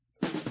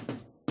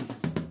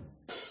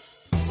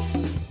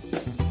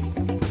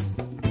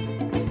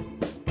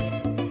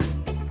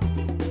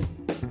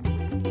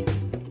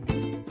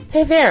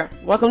Hey there,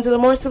 welcome to the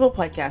More Simple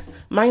Podcast.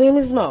 My name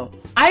is Mo.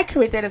 I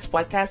created this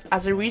podcast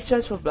as a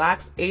resource for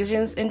Blacks,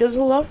 Asians, and those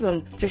who love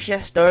them to share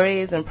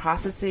stories and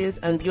processes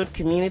and build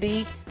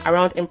community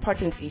around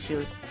important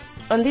issues.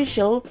 On this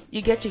show,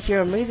 you get to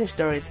hear amazing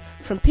stories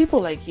from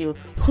people like you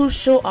who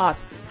show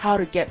us how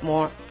to get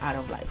more out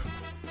of life.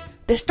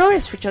 The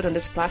stories featured on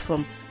this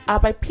platform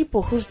are by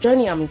people whose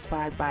journey I'm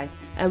inspired by,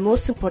 and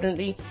most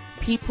importantly,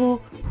 people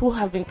who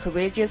have been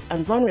courageous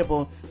and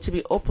vulnerable to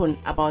be open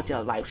about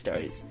their life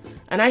stories.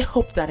 And I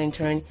hope that in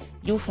turn,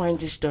 you'll find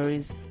these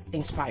stories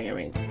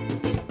inspiring.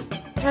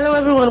 Hello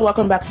everyone,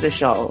 welcome back to the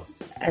show.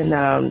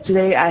 And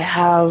today I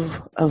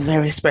have a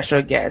very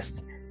special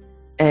guest.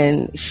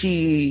 And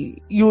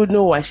you would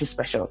know why she's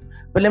special.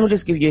 But let me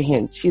just give you a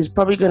hint. She's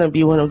probably going to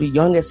be one of the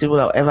youngest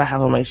people I'll ever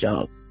have on my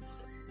show.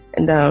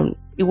 And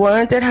it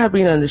warranted her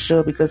being on the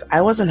show because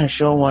I was on her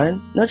show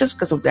one, not just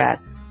because of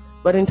that,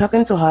 but in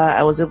talking to her,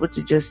 I was able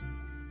to just,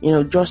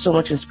 draw so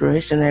much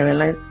inspiration. And I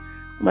realized,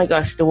 oh my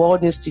gosh, the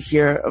world needs to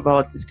hear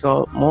about this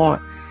girl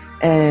more.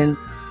 And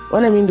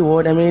when I mean the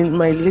world, I mean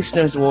my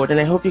listeners' world. And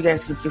I hope you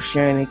guys can keep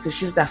sharing it because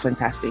she's that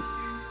fantastic.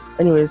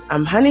 Anyways,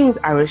 her name is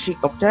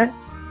Aarushi Gupta.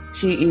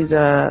 She is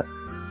a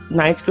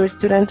 9th grade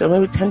student, or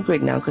maybe 10th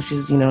grade now, because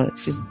she's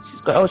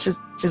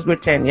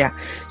grade 10, yeah.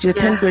 She's a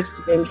 10th grade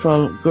student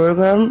from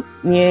Gurugram,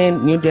 near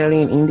New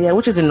Delhi in India,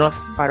 which is the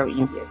north part of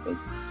India, I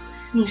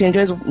think. She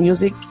enjoys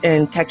music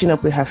and catching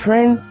up with her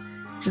friends.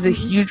 She's a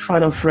huge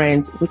fan of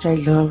Friends, which I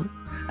love.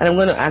 And I'm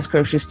going to ask her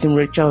if she's Team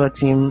Rachel or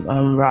Team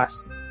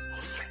Ross.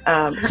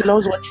 She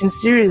loves watching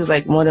series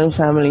like Modern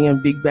Family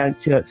and Big Bang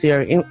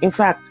Theory. In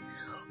fact,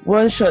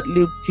 one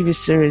short-lived TV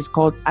series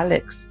called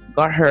Alex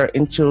got her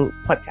into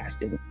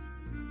podcasting.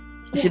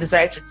 She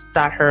decided to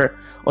start her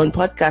own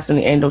podcast in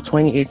the end of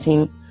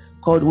 2018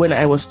 called When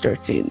I Was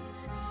 13.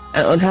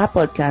 And on her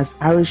podcast,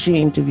 Aarushi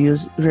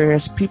interviews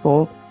various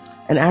people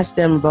and asks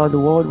them about the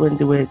world when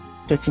they were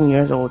 13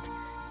 years old.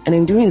 And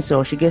in doing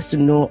so, she gets to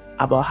know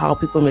about how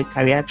people make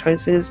career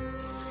choices,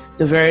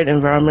 the varied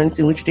environments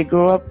in which they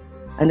grow up,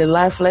 and the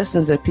life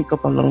lessons they pick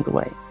up along the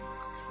way.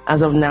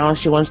 As of now,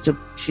 she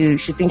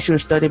thinks she will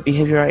study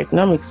behavioral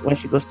economics when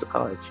she goes to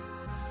college.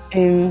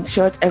 In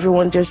short,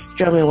 everyone just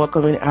join me in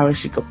welcoming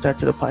Aarushi Gupta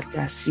to the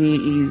podcast. She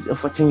is a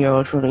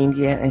 14-year-old from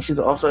India, and she's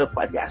also a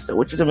podcaster,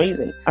 which is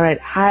amazing. All right.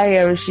 Hi,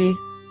 Aarushi.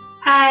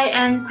 Hi,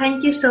 and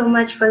thank you so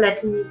much for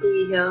letting me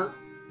be here.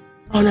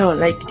 Oh, no,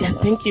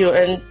 thank you.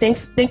 And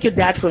thank you,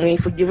 Dad, for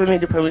giving me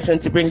the permission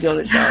to bring you on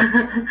the show.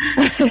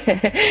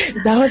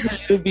 That was a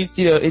little bit,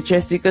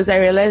 interesting, because I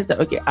realized that,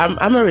 okay,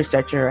 I'm a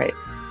researcher, right?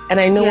 And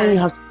I know when you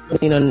have to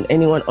do on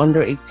anyone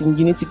under 18,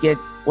 you need to get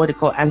what they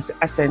call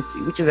assent,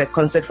 which is a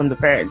consent from the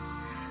parents.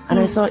 And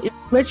I thought, if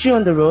I met you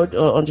on the road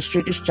or on the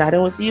street just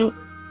chatting with you,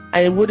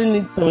 I wouldn't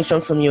need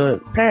permission from your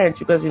parents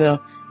because, that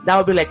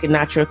would be like a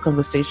natural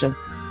conversation.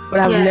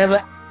 But I've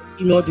never,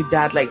 the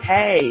dad like,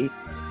 hey,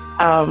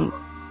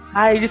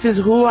 hi, this is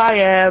who I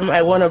am.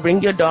 I want to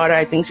bring your daughter.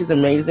 I think she's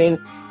amazing.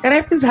 Can I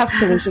please have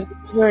permission to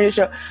bring her on your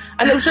show?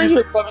 And I'm sure he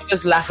was probably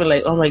just laughing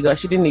like, oh my gosh,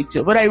 she didn't need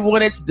to. But I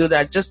wanted to do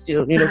that just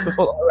to,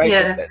 fulfill all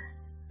righteousness.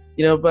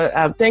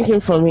 But thank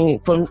him for me,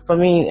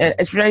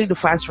 especially the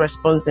fast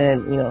response.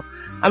 And,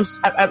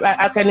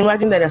 I can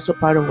imagine that I'm so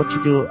proud of what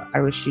you do,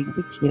 Aarushi,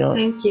 which,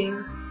 Thank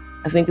you.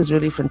 I think is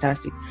really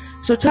fantastic.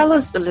 So tell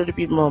us a little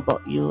bit more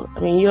about you.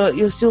 I mean,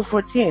 you're still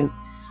 14,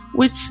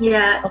 which,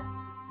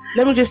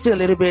 let me just say a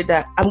little bit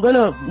that I'm going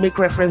to make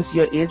reference to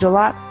your age a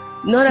lot,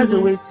 not as a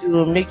way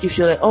to make you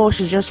feel like, oh,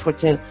 she's just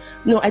 14.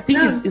 No, I think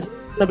it's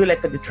going to be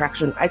like a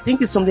detraction. I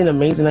think it's something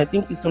amazing. I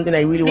think it's something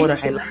I really want to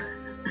highlight.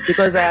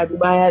 Because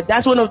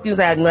that's one of the things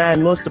I admire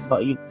most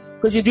about you.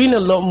 Because you're doing a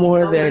lot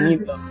more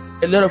than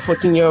a lot of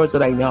 14-year-olds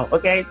that I know.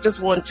 Okay,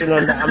 just want you to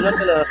know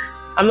that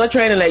I'm not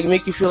trying to like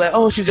make you feel like,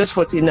 oh, she's just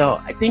 14.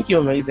 No, I think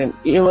you're amazing.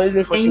 You're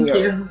amazing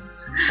 14-year-old.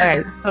 All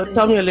right, so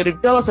tell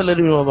us a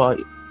little bit more about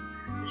you.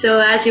 So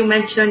as you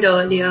mentioned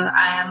earlier,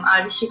 I am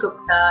Aarushi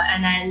Gupta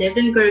and I live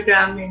in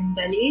Gurugram in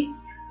Delhi.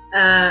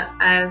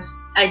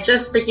 I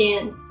just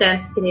began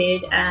 10th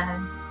grade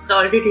and it's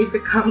already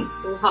become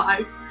so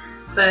hard.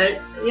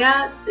 But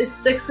yeah, it's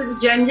like the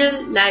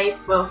general life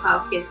of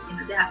how kids,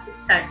 they have to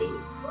study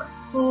for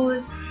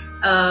school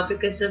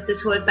because of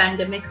this whole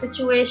pandemic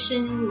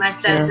situation. My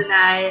friends and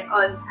I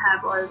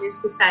have always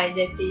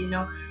decided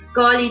to,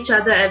 call each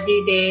other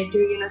every day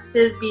to,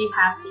 still be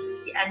happy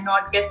and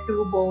not get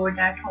too bored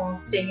at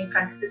home, staying in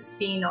front of the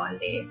screen all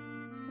day.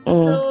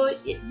 So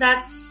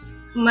that's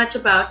much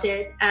about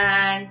it.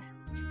 And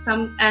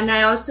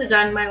I also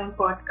run my own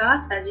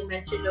podcast, as you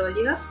mentioned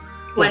earlier,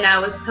 when I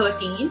was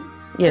 13.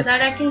 Yes. So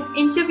that I can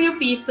interview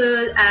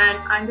people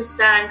and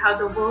understand how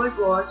the world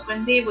was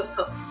when they were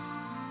 13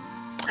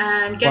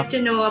 and get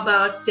to know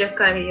about their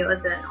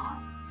careers and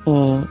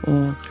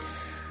all.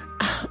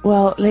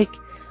 Well,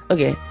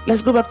 okay,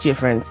 let's go back to your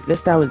friends.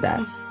 Let's start with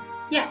that.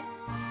 Yeah.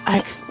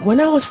 When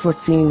I was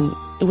 14,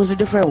 it was a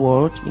different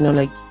world.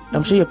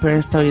 I'm sure your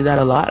parents tell you that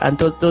a lot and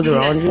those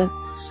around you.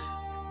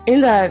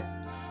 In that,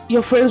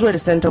 your friends were the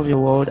center of your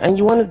world, and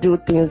you want to do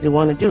things they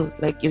want to do.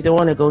 Like if they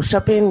want to go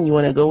shopping, you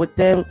want to go with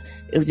them.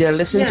 If they're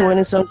listening to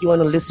any song, you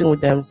want to listen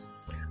with them.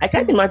 I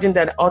can't imagine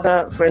that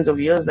other friends of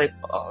yours, like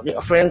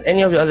your friends,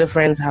 any of your other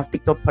friends, have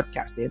picked up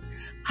podcasting.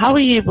 How are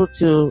you able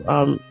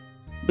to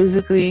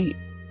basically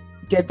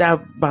get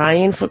that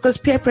buy-in? Because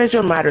peer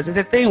pressure matters. It's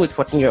a thing with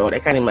 14-year-old. I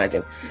can't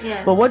imagine.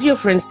 Yeah. But what do your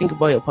friends think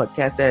about your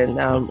podcast, and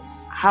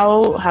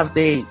how have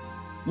they,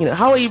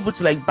 how are you able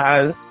to like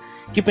balance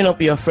keeping up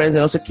with your friends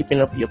and also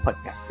keeping up with your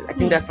podcasting? I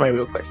think that's my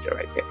real question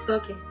right there.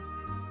 Okay.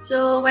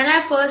 So when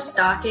I first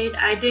started,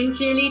 I didn't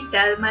really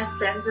tell my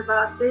friends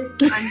about this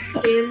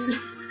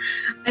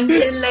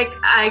until like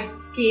I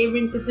came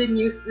into the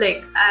news.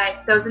 Like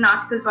there was an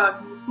article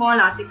about me, small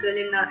article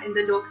in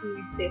the local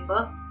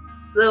newspaper.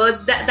 So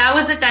that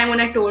was the time when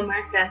I told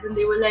my friends, and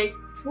they were like,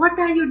 "What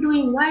are you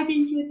doing? Why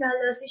didn't you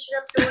tell us? You should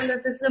have told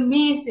us. It's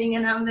amazing."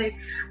 And I'm like,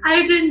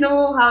 I didn't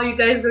know how you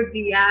guys would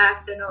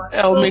react and all.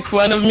 They'll make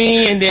fun of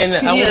me, and then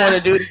I won't want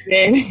to do it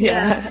again.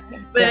 Yeah.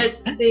 But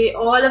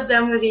all of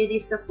them were really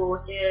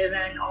supportive,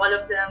 and all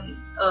of them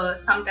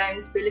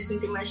sometimes they listen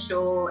to my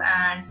show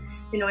and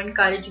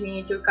encourage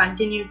me to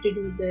continue to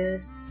do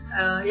this.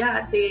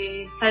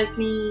 They help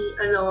me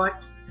a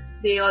lot.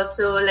 They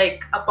also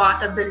like a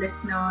part of the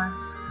listeners,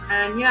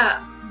 and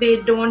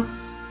they don't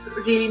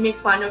really make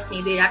fun of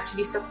me. They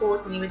actually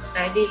support me, which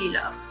I really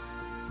love.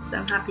 So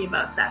I'm happy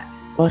about that.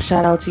 Well,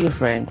 shout out to your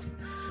friends.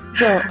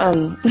 So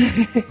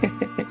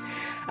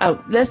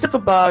let's talk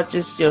about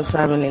just your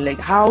family. Like,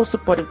 how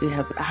supportive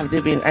have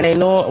they been? And I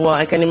know, well,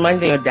 I can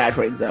imagine your dad,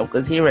 for example,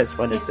 because he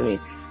responded to me,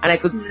 and I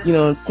could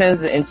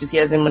sense the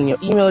enthusiasm in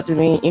his email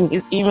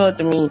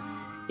to me.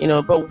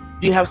 But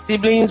do you have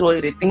siblings? What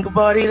do they think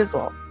about it as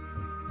well?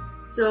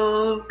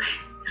 So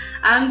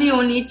I'm the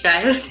only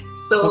child.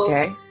 So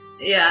okay.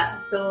 Yeah,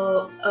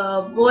 so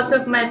both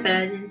of my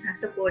parents have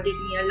supported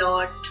me a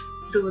lot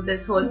through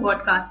this whole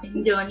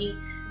podcasting journey.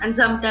 And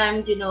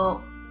sometimes,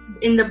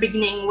 in the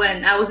beginning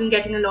when I wasn't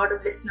getting a lot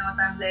of listeners,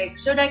 I'm like,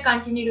 should I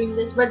continue doing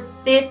this? But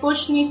they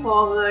pushed me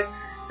forward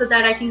so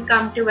that I can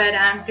come to where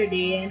I am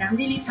today. And I'm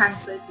really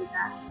thankful for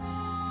that.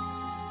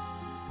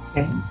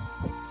 Okay.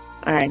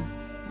 All right.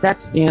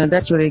 That's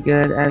really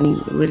good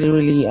and really,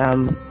 really, I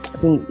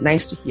think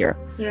nice to hear.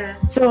 Yeah.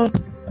 So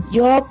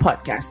your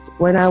podcast,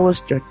 When I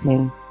Was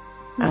 13,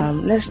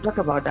 let's talk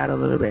about that a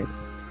little bit.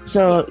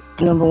 So,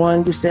 number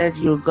one, you said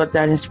you got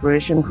that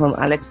inspiration from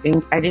Alex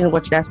Inc. I didn't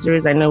watch that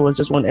series. I know it was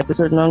just one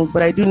episode long,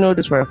 but I do know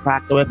this for a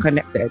fact that we're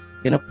connected,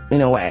 in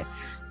a way.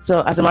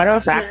 So, as a matter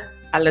of fact,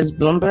 Alex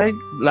Bloomberg,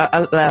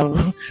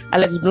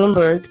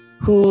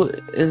 who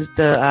is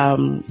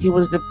he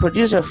was the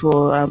producer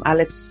for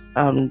Alex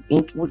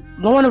Inc.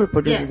 No one of the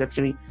producers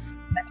actually,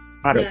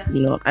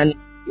 and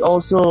he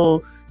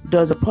also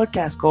does a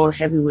podcast called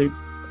Heavyweight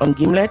on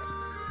Gimlet.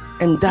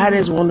 And that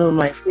is one of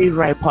my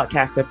favorite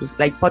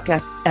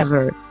podcasts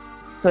ever,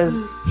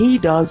 because he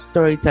does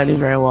storytelling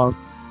very well.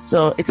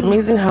 So it's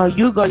amazing how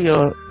you got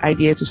your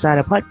idea to start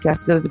a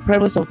podcast, because the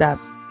premise of that,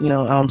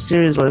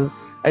 series was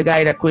a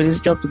guy that quit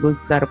his job to go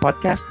start a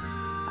podcast.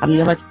 I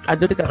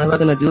don't think I'm ever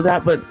going to do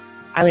that, but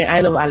I mean,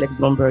 I love Alex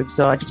Bloomberg,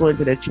 so I just wanted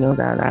to let you know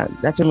that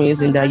that's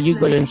amazing that you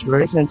got your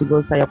inspiration to go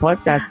start a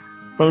podcast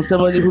from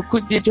somebody who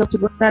quit their job to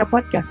go start a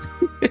podcast.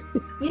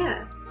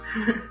 Yeah.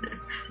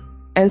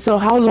 And so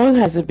how long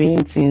has it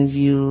been since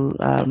you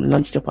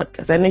launched your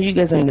podcast? I know you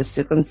guys are in the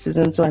second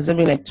season, so has it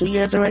been like 2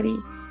 years already?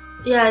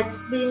 Yeah, it's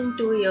been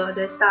 2 years.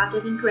 I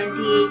started in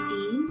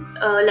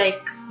 2018.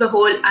 Like the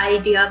whole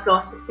idea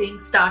processing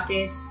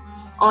started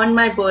on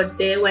my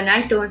birthday when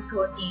I turned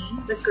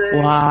 13. Because,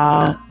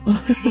 wow.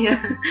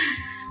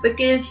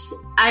 Because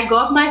I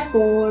got my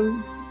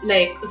phone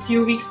like a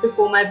few weeks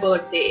before my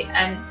birthday,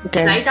 and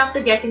right after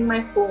getting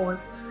my phone,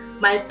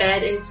 my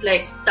parents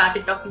like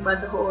started talking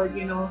about the whole,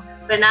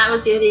 when I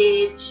was your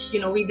age,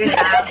 we didn't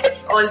have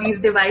all these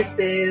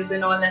devices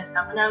and all that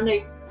stuff. And I'm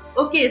like,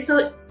 okay,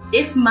 so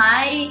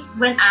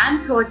when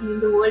I'm 13,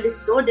 the world is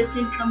so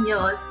different from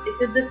yours,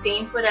 is it the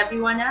same for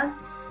everyone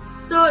else?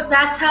 So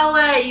that's how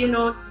I,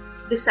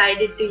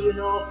 decided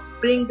to,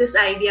 bring this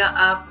idea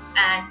up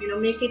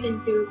and, make it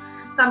into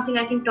something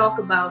I can talk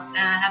about. And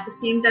at the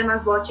same time, I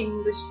was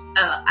watching this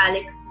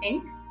Alex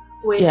Inc.,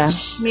 which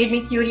made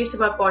me curious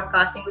about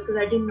podcasting, because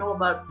I didn't know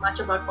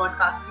much about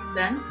podcasting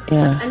then.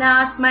 Yeah. And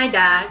I asked my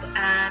dad,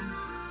 and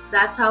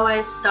that's how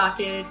I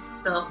started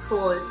the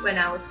whole When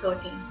I Was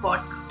 13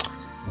 podcast.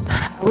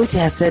 I wish I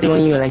had said it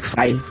when you were like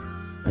 5.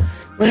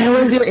 When I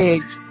was your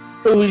age,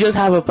 we just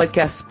have a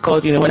podcast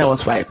called, When I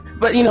Was 5.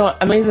 But,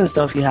 amazing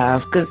stuff you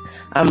have, because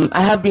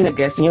I have been a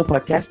guest in your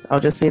podcast, I'll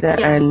just say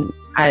that, and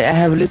I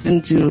have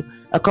listened to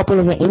a couple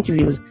of your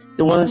interviews,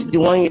 the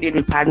one you did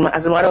with Padma.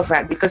 As a matter of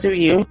fact, because of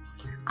you,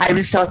 I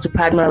reached out to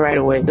Padma right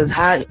away, because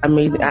her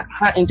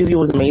interview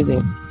was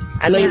amazing.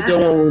 I know you've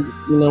done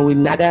one with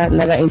Naga.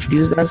 Naga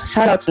introduced us.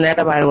 Shout out to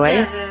Naga, by the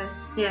way.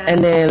 Yeah.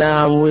 And then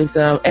with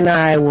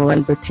NRI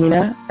woman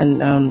Bettina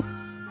and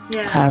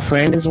her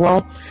friend as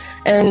well.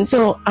 And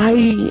so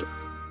I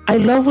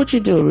love what you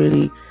do,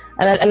 really.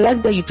 And I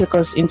like that you took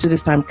us into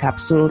this time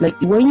capsule. Like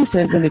when you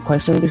sent me the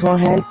question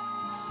beforehand,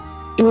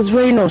 it was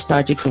very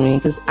nostalgic for me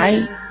because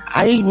I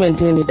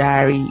maintained a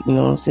diary,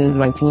 since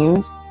my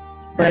teens,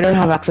 but I don't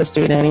have access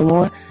to it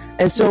anymore.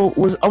 And so it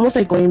was almost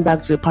like going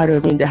back to the part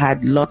of me that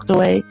had locked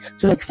away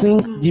to like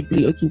think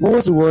deeply, okay, what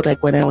was the world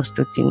like when I was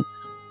 13?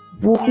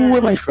 Who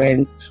were my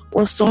friends?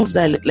 What songs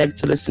did I like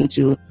to listen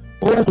to?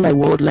 What was my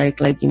world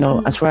like,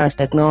 as far as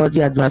technology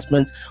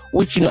advancements,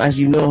 which, as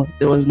you know,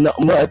 there was not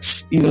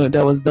much,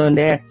 that was done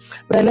there.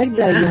 But I like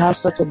that you have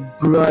such a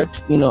broad,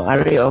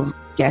 array of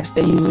guests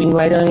that you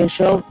invite on your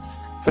show.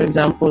 For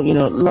example,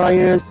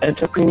 lawyers,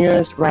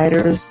 entrepreneurs,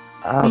 writers,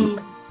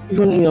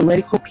 even,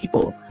 medical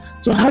people.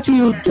 So how do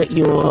you get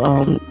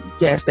your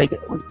guests, like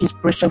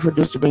inspiration for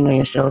those to bring on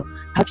your show?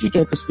 How do you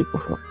get those people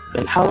from?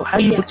 Like how are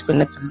you able to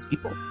connect with these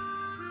people?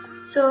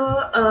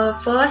 So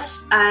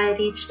first I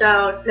reached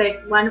out,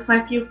 like one of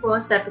my few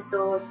first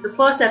episodes. The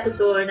first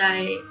episode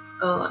I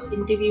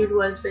interviewed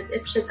was with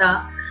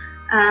Ipshita,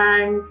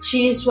 and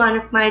she's one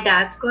of my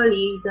dad's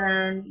colleagues,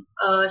 and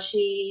I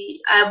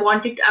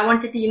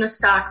wanted to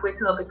start with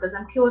her because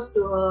I'm close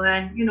to her,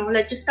 and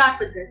let's just start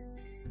with this.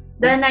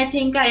 Then I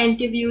think I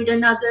interviewed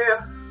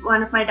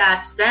one of my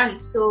dad's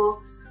friends. So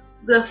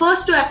the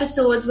first 2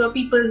 episodes were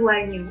people who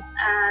I knew,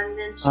 and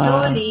then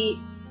slowly,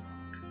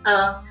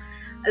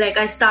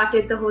 I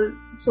started the whole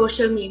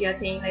social media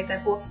thing. Like I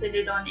posted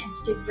it on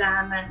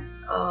Instagram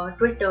and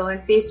Twitter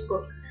and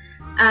Facebook,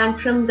 and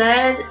from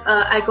there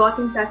I got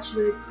in touch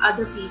with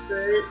other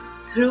people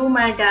through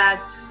my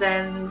dad's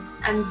friends,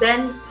 and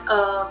then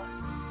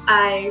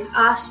I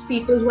asked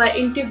people who I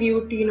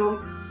interviewed to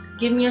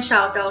give me a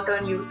shout out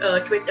on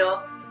Twitter,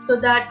 so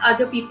that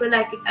other people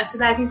I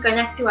can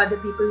connect to other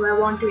people who I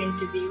want to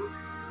interview.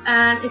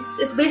 And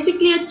it's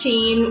basically a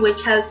chain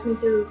which helps me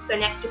to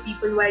connect to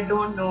people who I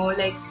don't know.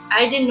 Like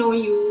I didn't know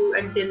you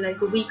until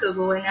like a week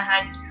ago, and I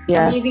had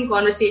amazing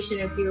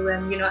conversation with you,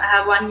 and I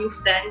have one new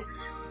friend.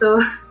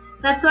 So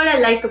that's what I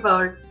like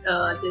about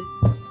this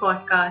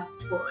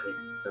podcast world.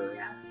 So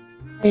yeah.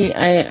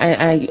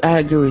 I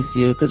agree with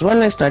you, because when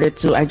I started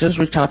to, I just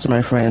reached out to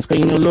my friends,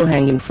 because low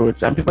hanging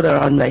fruits, and people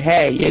around like,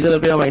 hey, you're gonna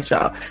be on my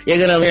show,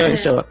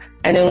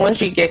 and then once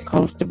you get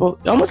comfortable,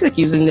 almost like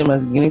using them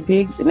as guinea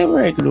pigs in a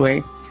very good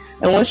way,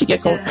 and once you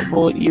get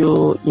comfortable,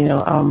 you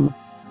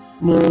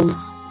move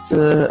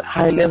to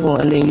high level,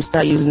 and then you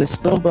start using the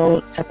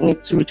snowball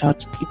technique to reach out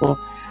to people.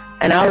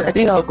 And I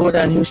think I'll go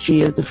down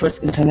history as the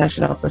first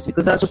international person,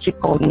 because that's what she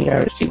called me,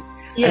 Aarushi.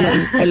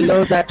 And I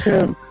love that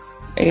term.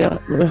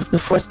 With the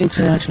first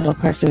international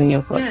person in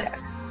your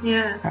podcast.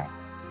 Yeah.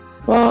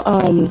 Well,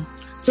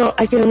 so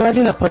I can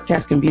imagine that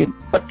podcasting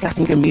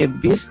can be a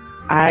beast.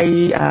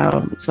 I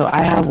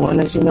have one,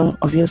 as you know,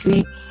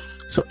 obviously.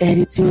 So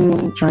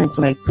editing, trying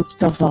to like put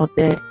stuff out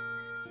there.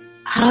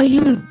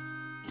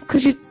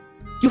 Because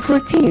you're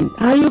 14,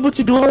 how are you able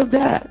to do all of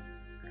that?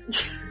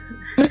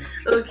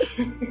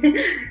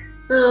 Okay.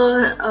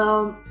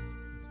 So,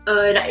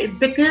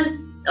 because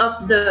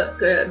of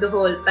the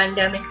whole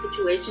pandemic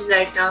situation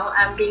right now,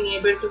 I'm being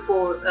able to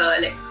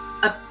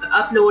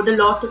upload a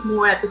lot of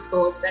more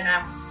episodes than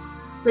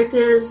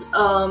because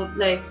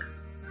I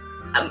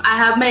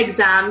have my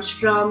exams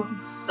from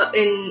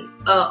in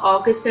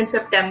August and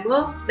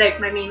September, like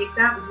my main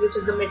exams, which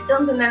is the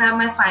midterms, and then I have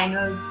my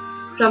finals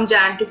from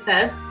Jan to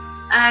Feb,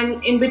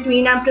 and in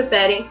between I'm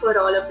preparing for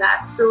all of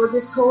that. So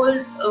this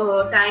whole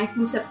time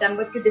from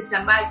September to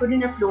December, I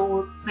couldn't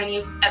upload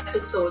many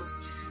episodes.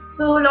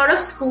 So a lot of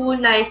school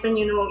life, and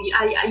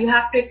you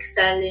have to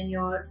excel in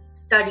your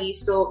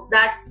studies, so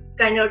that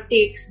kind of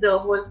takes the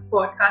whole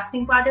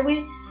podcasting part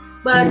away.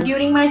 But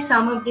during my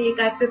summer break,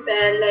 I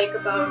prepare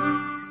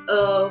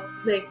about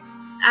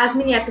as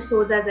many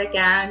episodes as I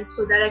can,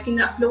 so that I can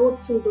upload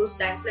through those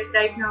times. Like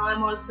right now,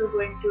 I'm also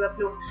going to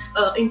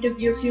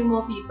interview a few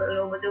more people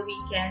over the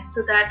weekend,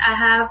 so that I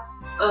have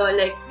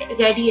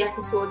ready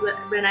episodes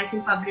when I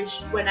can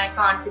publish when I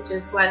can't, which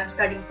is while I'm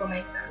studying for my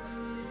exams.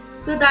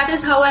 So that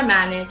is how I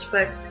manage,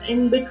 but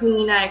in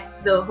between,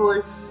 the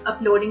whole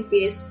uploading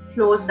pace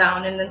slows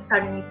down and then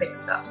suddenly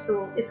picks up.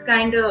 So it's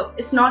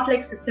not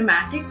like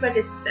systematic, but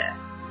it's there.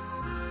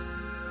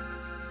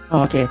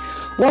 Okay.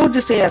 What would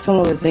you say are some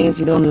of the things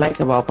you don't like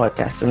about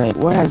podcasting? Like,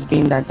 what has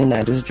been that thing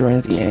that just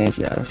drains the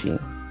energy out of you?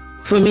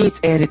 For me, it's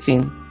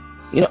editing.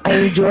 I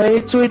enjoy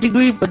it to a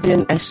degree, but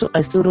then I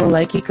still don't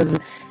like it because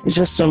it's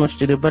just so much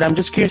to do. But I'm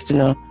just curious to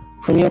know,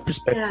 from your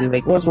perspective,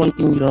 like, what's one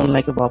thing you don't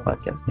like about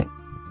podcasting?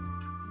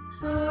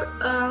 So,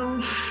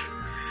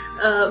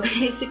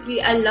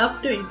 basically, I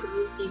love to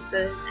interview people,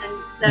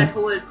 and that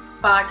whole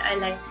part I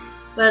like.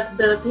 But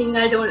the thing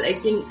I don't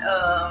like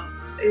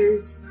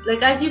is,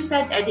 like as you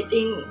said,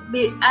 editing.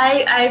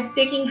 I'm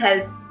taking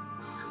help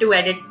to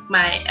edit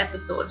my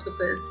episodes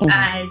because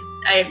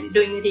I'm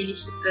doing a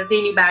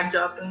really bad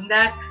job doing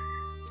that.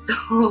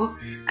 So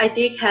I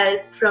take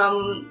help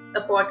from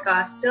a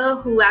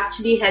podcaster who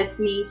actually helped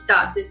me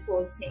start this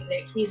whole thing.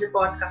 Like he's a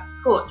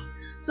podcast coach.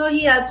 So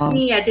he helps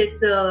me edit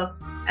the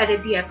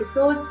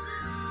episodes.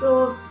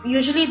 So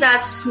usually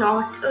that's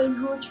not a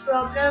huge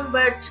problem,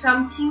 but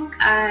something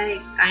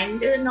I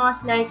kind of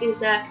not like is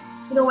that,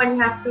 when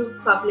you have to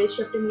publish,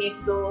 you have to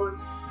make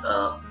those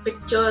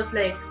pictures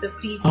like the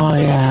preview. Oh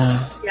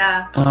yeah.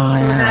 Yeah. Oh so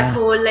yeah. that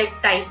whole like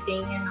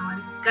typing and all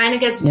kind of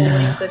gets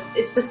boring because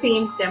it's the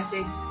same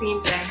template,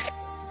 same time.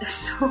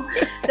 So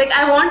like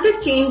I want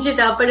to change it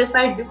up, but if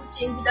I do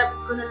change it up,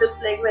 it's gonna look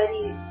like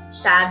very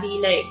shabby,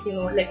 like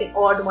like an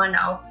odd one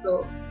out.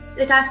 So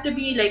it has to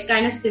be like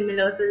kind of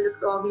similar, so it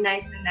looks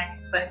organized and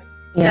nice. But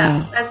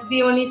yeah, that's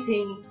the only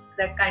thing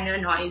that kind of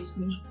annoys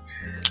me.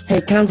 Hey,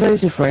 Canva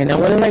is different,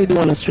 and whenever you do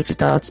want to switch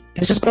it out,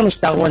 it's just going to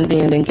start one day,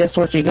 and then guess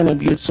what? You're going to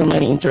build so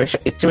many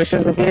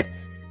iterations of it.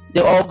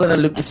 They're all going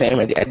to look the same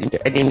at the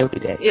end of the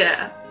day.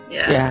 Yeah.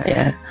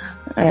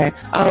 All right.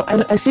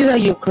 I see that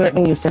you're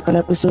currently in your second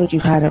episode.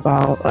 You've had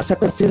about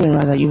second season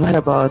rather. You've had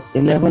about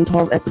 11,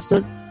 12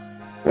 episodes,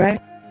 right?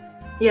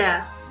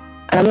 Yeah.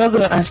 I'm not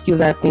going to ask you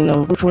that thing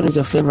of which one is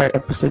your favorite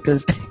episode,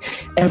 because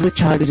every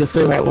child is your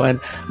favorite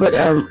one. But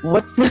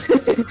what's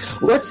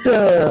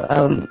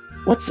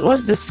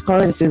this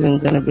current season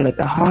going to be like?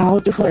 How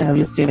different have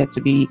you seen it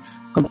to be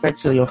compared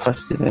to your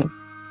first season?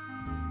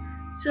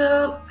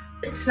 So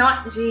it's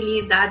not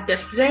really that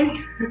different.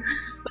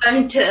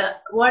 But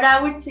what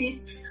I would say is,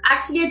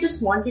 actually, I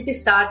just wanted to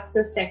start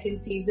the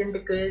second season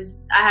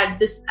because I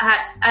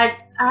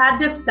had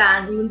this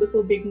plan even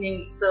before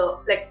beginning,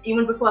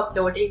 even before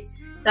uploading,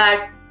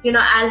 that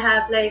I'll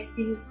have like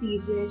these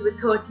seasons with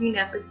 13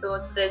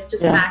 episodes that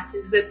just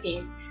matches the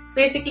theme.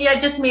 Basically, I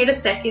just made a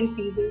second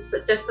season so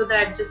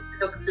that it just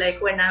looks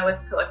like when I was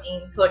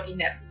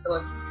 13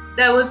 episodes.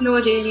 There was no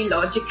really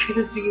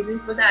logical reason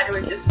for that. It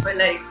was just for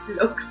like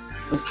looks.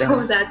 Okay.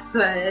 So that's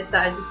why I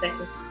started the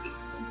second season.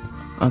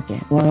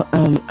 Okay. Well,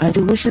 I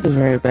do wish you the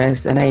very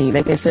best. And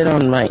like I said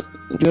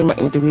during my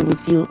interview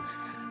with you,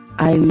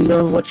 I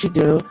love what you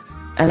do.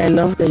 And I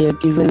love that you're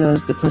giving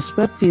us the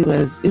perspective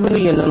as, even though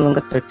you're no longer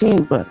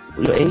 13, but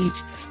your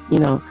age,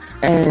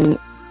 and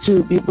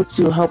to be able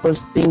to help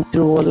us think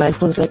through what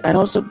life was like, and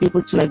also be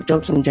able to like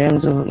drop some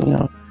gems of,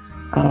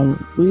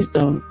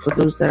 wisdom for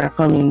those that are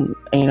coming,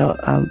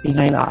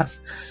 behind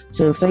us.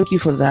 So thank you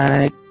for that.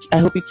 And I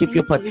hope you keep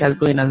your podcast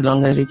going as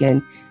long as you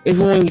can.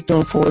 Even when you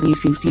turn 40,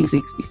 50,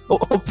 60,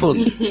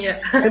 hopefully. Yeah.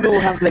 Maybe we'll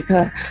have like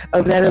a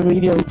better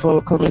medium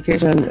for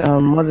communication,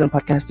 more than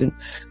podcasting.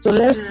 So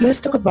let's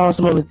talk about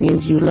some of the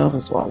things you love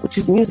as well, which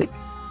is music.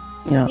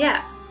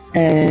 Yeah.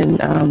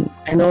 And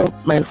I know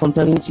from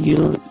talking to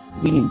you,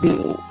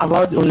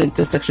 about the only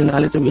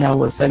intersectionality we have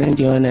was Celine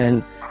Dion,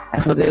 and I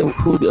forget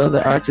who the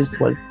other artist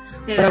was.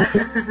 Yeah.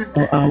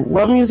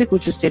 What music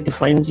would you say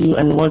defines you,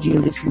 and what do you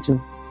listen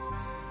to?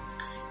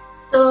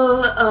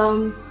 So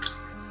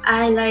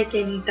I like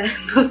any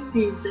type of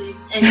music,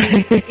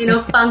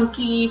 and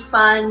funky,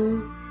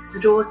 fun,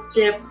 road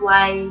trip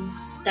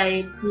vibes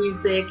type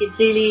music. It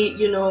really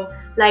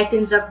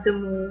lightens up the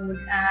mood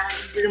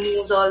and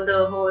removes all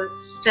the whole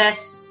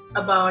stress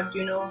about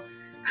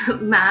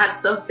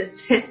maths or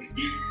physics.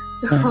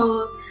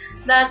 So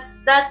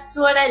that's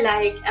what I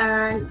like,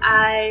 and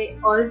I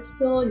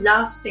also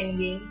love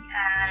singing,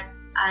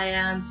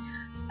 and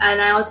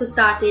I also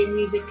started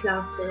music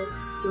classes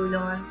to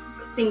learn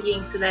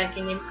singing so that I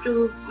can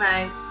improve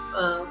my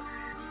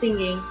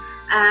singing.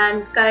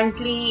 And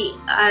currently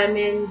I'm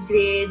in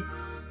grade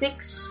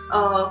 6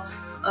 of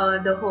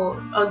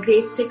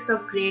grade 6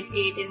 of grade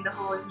 8 in the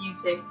whole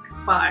music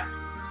part.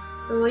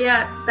 So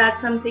yeah,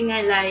 that's something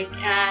I like.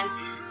 And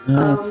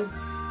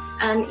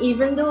and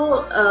even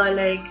though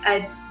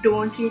I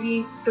don't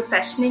really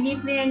professionally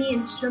play any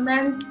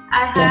instruments,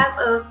 I have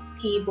a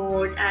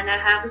keyboard and I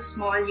have a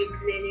small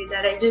ukulele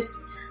that I just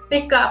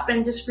pick up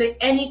and just play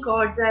any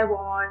chords I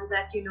want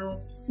that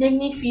make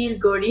me feel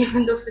good,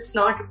 even though it's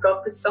not a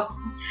proper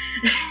song.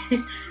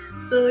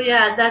 So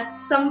yeah,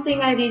 that's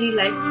something I really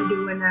like to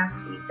do when I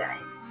have free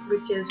time,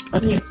 which is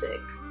music.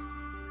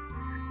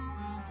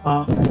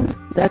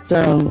 That's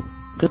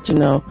good to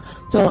know.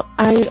 So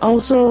I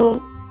also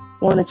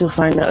wanted to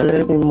find out a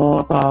little bit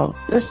more about,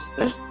 let's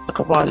talk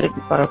about a little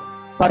bit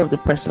part of the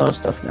personal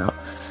stuff now.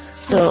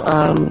 So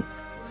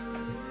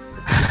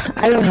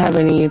I don't have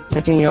any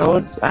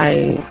 13-year-olds.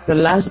 The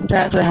last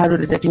interaction I had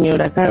with a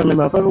 13-year-old, I can't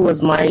remember, probably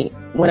was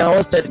when I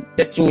was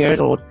 13 years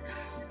old.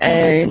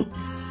 And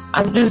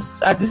I'm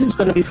just, this is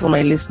going to be for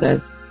my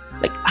listeners.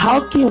 Like, how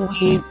can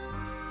we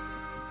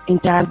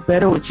interact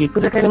better with you?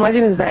 Because I can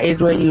imagine it's that age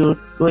where you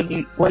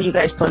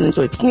guys turn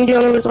into a teenager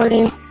all of a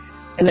sudden,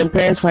 and then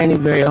parents find it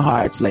very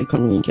hard to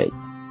communicate.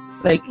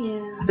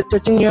 As a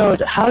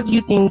 13-year-old,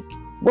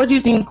 what do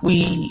you think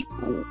we,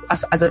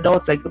 as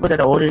adults, like people that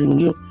are older than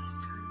you,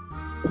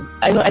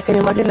 I can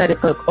imagine that there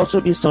could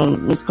also be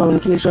some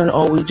miscommunication,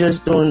 or we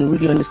just don't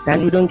really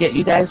understand. We don't get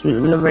you guys. We're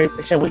not very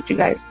patient with you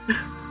guys.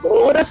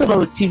 What are some of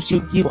the tips you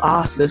give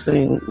us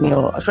listening,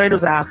 especially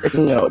those that are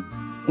 13-year-olds,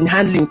 in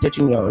handling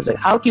 13-year-olds? Like,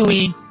 how can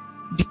we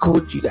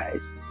decode you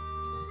guys?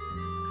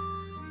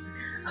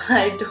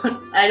 I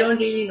don't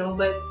really know,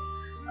 but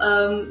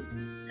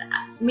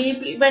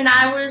maybe when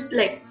I was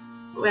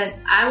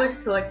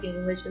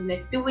 13, which was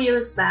 2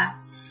 years back,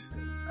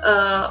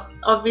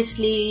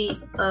 obviously,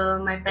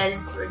 my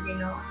parents would,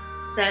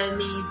 tell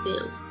me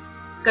to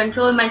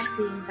control my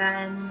screen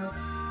time,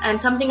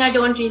 and something I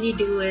don't really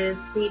do is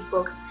read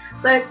books.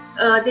 But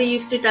they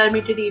used to tell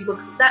me to read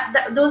books.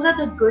 Those are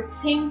the good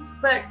things,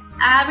 but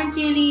I haven't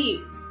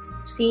really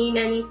seen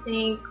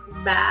anything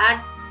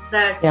bad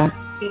that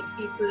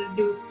people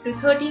do to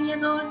 13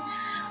 years old.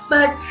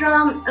 But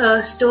from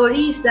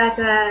stories that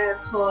I've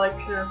heard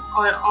from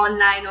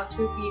online or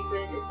through people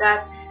is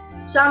that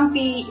some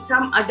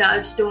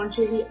adults don't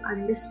really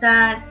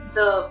understand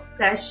the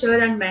pressure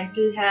and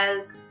mental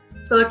health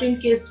certain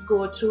kids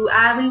go through.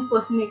 I haven't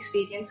personally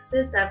experienced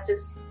this. I've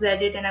just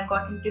read it and I've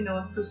gotten to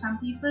know through some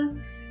people,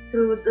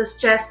 through the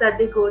stress that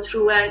they go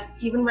through, and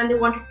even when they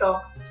want to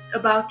talk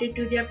about it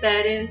to their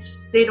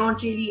parents, they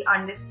don't really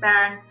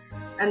understand,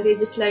 and they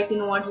just like,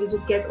 we'll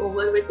just get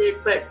over with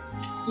it. But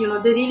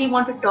they really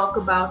want to talk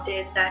about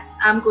it, that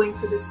I'm going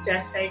through this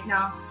stress right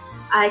now.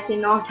 I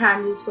cannot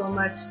handle so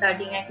much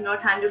studying. I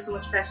cannot handle so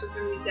much pressure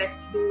from you guys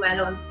to do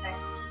well all the time.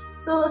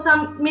 So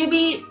some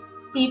maybe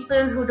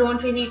people who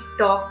don't really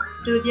talk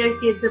to their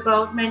kids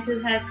about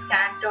mental health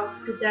can talk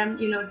to them,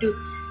 to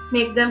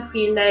make them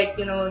feel like,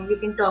 you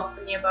can talk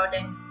to me about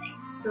anything.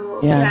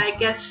 So I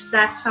guess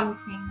that's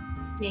something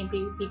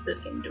maybe people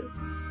can do.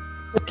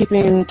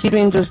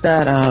 Keeping just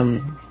that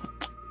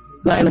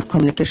line of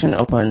communication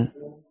open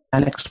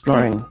and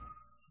exploring.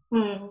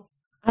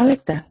 I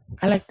like that.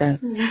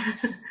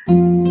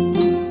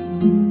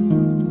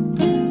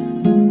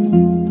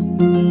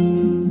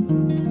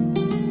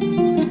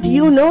 Do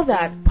you know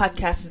that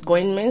podcast is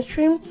going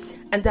mainstream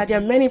and that there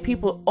are many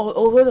people all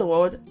over the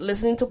world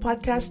listening to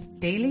podcasts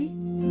daily?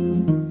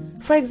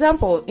 For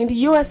example, in the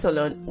US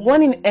alone,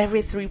 1 in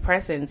every 3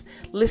 persons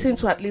listen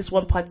to at least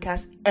one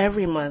podcast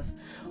every month.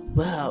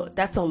 Well,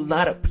 that's a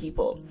lot of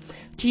people.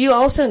 Do you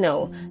also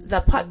know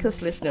that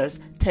podcast listeners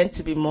tend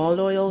to be more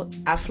loyal,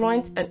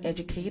 affluent, and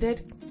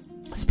educated?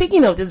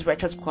 Speaking of these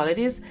virtuous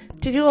qualities,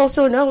 did you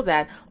also know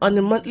that on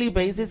a monthly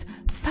basis,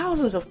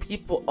 thousands of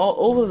people all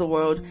over the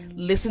world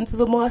listen to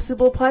the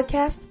Mossible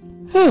podcast?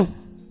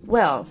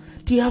 Well,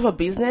 do you have a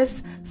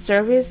business,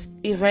 service,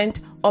 event,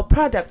 or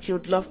product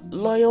you'd love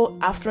loyal,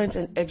 affluent,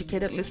 and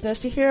educated listeners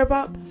to hear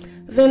about?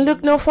 Then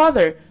look no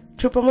further.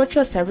 To promote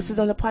your services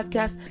on the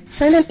podcast,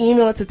 send an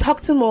email to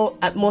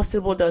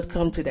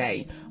talktomo@mossible.com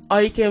today.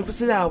 Or you can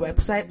visit our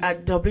website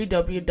at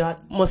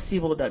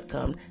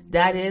www.mossible.com.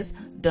 That is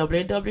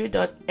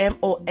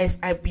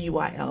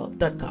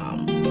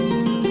www.mossibyl.com.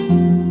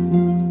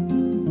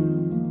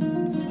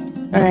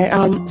 All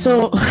right.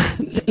 So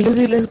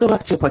let's go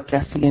back to your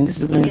podcast again. This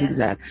is going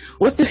zigzag.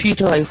 What's the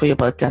future like for your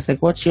podcast?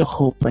 Like, what's your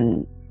hope,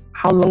 and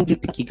how long do you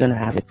think you're gonna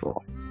have it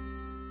for?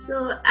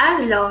 So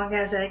as long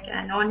as I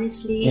can,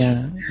 honestly.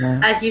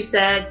 As you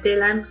said,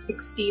 till I'm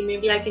 60,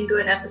 maybe I can do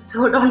an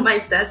episode on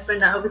myself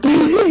when I was.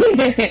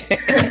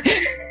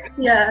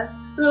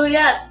 So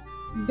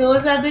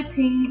those are the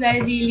things I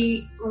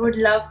really would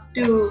love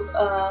to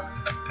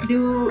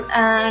do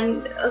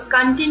and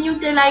continue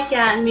till I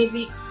can.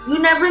 Maybe you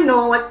never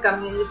know what's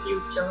coming in the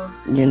future.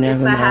 You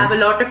never know. If I have a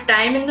lot of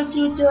time in the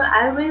future,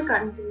 I will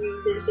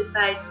continue this. If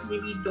I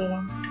maybe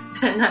don't,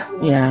 then I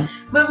won't.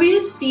 But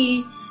we'll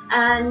see.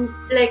 And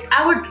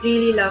I would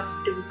really love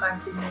to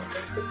continue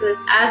this, because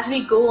as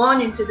we go on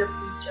into the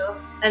future,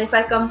 and if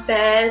I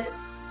compare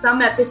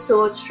some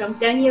episodes from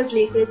 10 years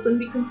later, it's going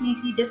to be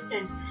completely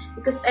different,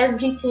 because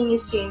everything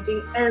is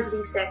changing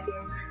every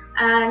second.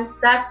 And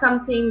that's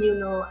something,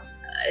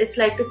 it's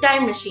like a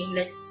time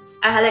machine.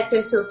 I like to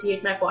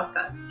associate my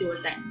podcast to a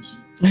time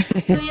machine.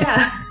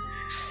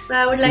 So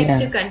I would like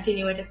to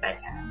continue it if I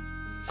can.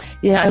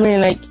 I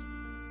mean,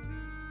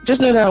 just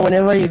know that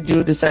whenever you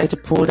do decide to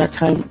pull the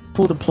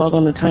plug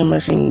on the time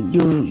machine,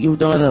 you've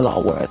done a lot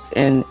of work,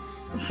 and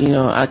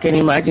I can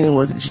imagine it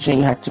was a decision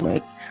you had to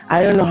make.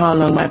 I don't know how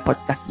long my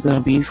podcast is going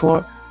to be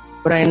for,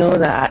 but I know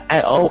that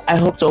I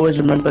hope to always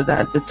remember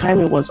that the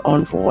time it was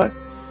on for,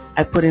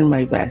 I put in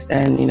my best,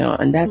 and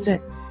and that's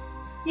it.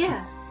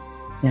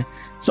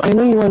 So I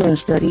know you want to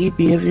study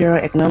behavioral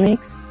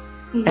economics,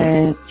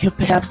 and you're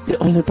perhaps the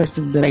only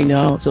person that I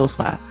know so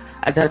far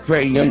at that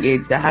very young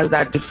age that has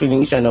that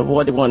definition of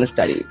what they want to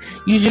study.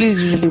 Usually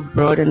it's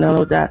broad and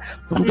all of that.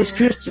 But I'm just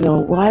curious to know,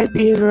 why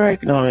behavioral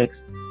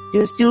economics?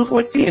 You're still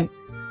 14.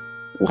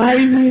 Why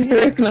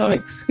behavioral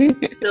economics?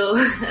 So,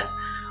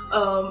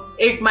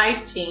 it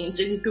might change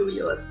in 2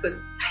 years,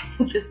 because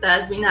this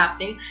has been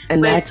happening.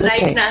 And that's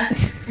okay.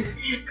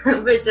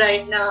 But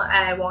right now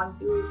I want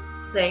to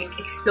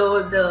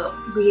explore the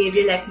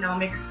behavioral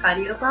economics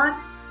career path,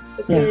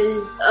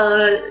 because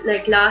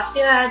last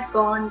year I had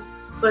gone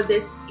for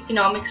this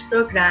economics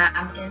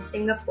program in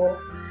Singapore,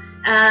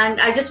 and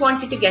I just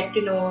wanted to get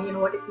to know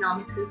what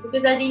economics is,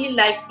 because I really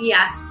like the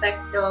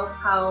aspect of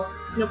how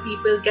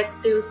people get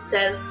to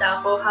sell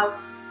stuff, or how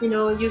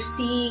you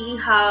see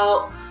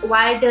how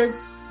why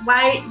does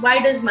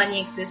money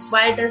exist,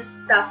 why does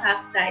stuff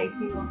have price.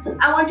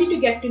 I wanted to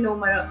get to know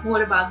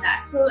more about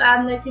that. So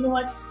I'm like,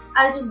 what,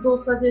 I'll just go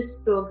for this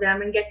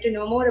program and get to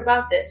know more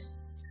about this.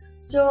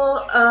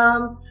 So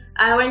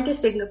I went to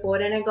Singapore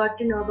and I got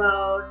to know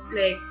about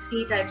like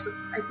three types of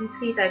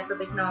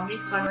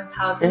economics. One was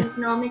housing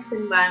economics,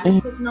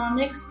 environmental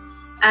economics,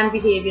 and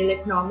behavioral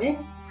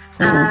economics.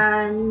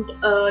 And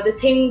the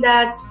thing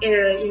that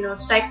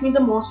struck me the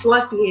most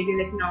was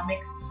behavioral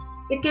economics,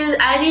 because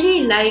I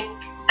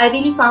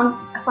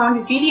found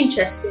it really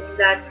interesting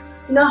that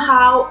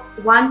how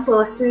one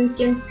person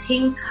can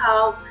think,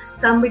 how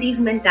somebody's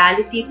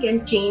mentality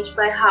can change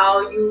by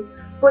how you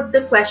put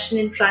the question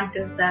in front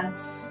of them.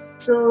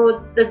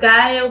 So the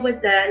guy over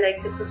there,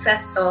 like the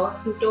professor,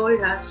 he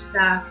told us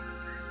that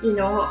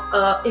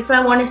if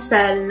I want to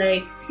sell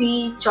like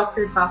 3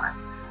 chocolate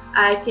bars,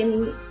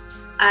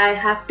 I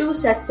have 2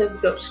 sets of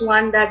groups,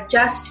 one that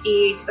just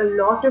ate a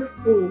lot of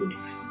food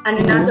and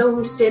another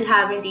who still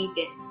haven't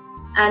eaten.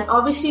 And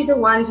obviously the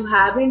ones who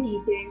haven't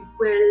eaten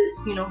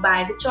will,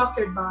 buy the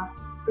chocolate bars,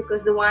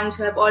 because the ones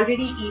who have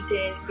already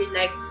eaten will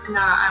like,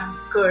 nah, I'm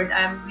good,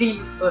 I'm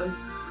really full.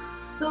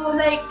 So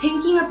like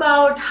thinking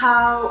about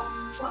how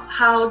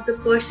the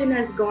person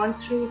has gone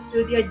through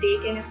their day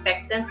can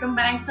affect them from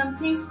buying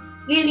something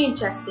really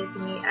interested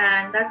me,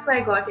 and that's why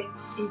I got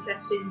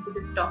interested into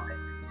this topic.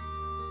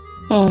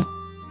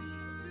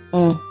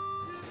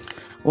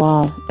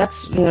 Wow,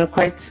 that's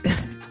quite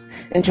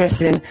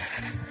interesting.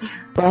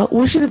 Well,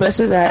 wish you the best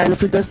with that, and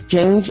if it does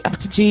change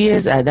after 2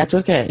 years, that's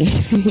okay.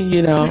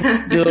 You're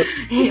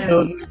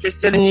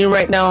interested in you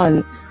right now,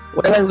 and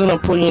whatever's going to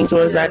pull you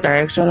towards that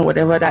direction,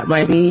 whatever that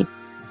might be,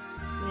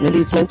 maybe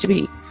it's meant to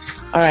be.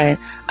 All right.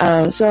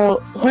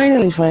 So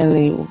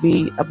finally, will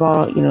be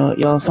about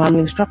your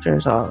family structure.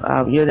 So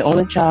you're the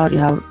only child. You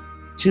have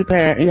 2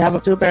 parents. You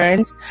have 2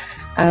 parents.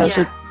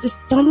 So just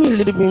tell me a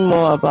little bit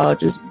more about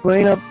just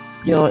growing up,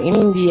 in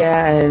India,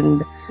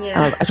 and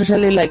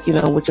especially like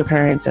with your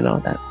parents and all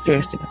that.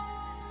 Curious to know.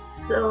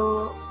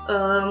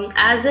 So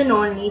as an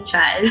only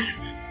child,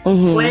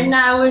 when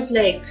I was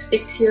like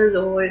 6 years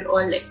old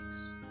or like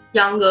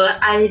younger,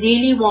 I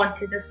really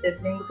wanted a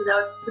sibling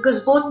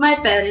because both my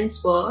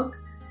parents work.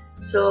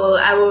 So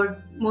I would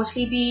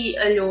mostly be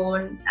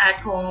alone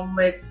at home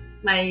with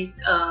my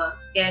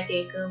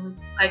caretaker, which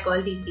I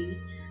call Didi,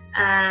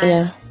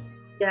 and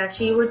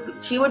she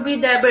would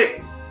be there.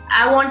 But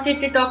I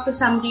wanted to talk to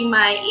somebody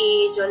my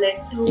age or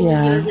like 2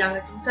 years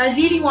younger. So I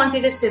really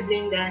wanted a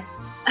sibling then.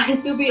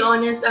 And to be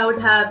honest, I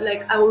would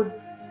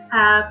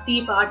have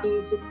tea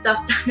parties with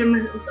stuffed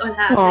animals or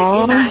have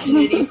like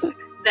imaginary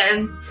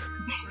friends,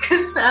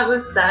 because I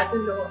was that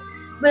alone.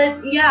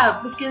 But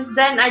because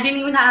then I didn't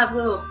even have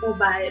a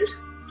mobile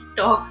to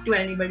talk to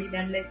anybody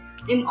then. Like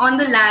on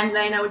the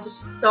landline, I would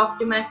just talk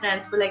to my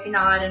friends for like an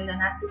hour and then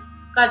I had to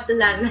cut the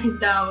landline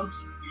down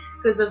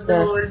because of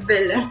the whole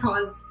bill and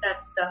all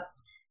that stuff.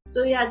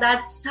 So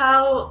that's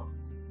how,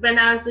 when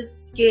I was a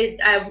kid,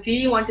 I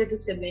really wanted a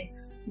sibling.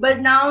 But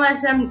now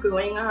as I'm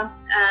growing up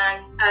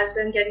and as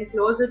I'm getting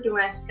closer to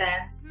my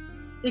friends,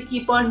 they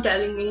keep on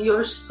telling me,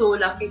 you're so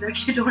lucky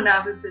that you don't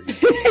have a sibling.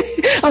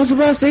 I was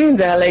about saying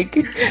that, like,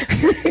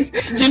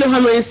 do you know how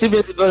many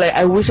siblings go like,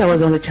 I wish I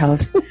was only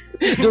child?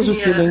 Those were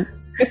siblings.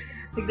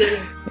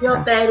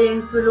 Your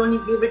parents will only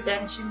give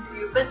attention to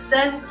you, but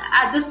then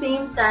at the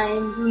same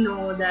time,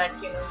 that,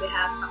 they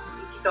have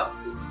somebody to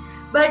talk to.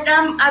 But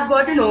I've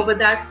gotten over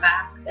that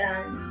fact,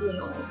 and,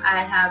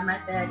 I have my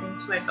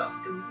parents who I talk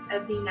to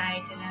every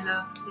night, and I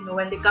love,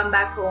 when they come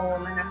back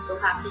home, and I'm so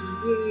happy.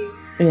 Yay.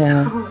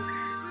 Yeah.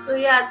 So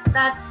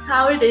that's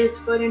how it is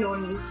for an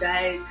only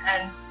child.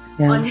 And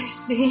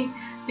honestly,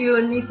 the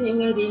only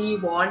thing I really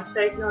want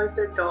right now is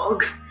a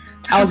dog.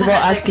 I was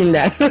about asking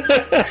that.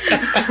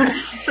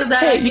 So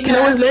that you can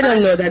always let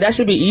them know that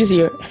should be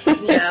easier.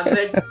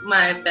 But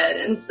my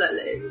parents are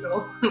like,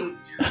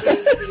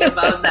 crazy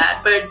about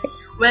that. But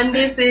when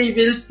they say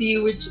we'll see,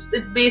 which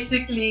it's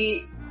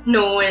basically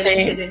no and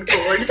hidden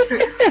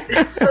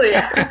code. So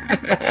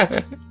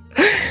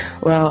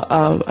Well,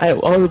 I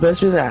all the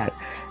best with that.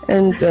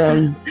 And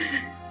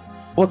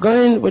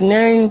we're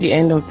nearing the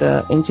end of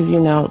the interview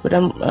now, but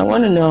I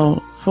want to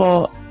know,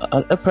 for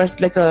a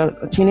person like a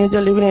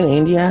teenager living in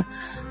India,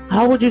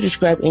 how would you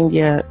describe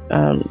India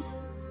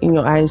in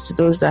your eyes to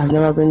those that have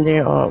never been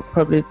there or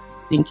probably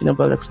thinking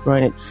about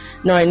exploring it?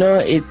 Now, I know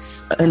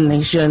it's a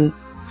nation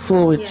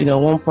full with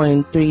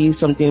 1.3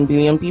 something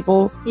billion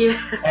people,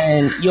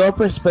 and your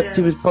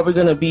perspective is probably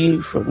going to be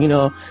from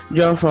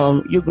drawn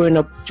from you growing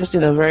up just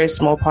in a very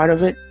small part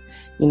of it,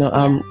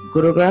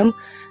 Gurugram.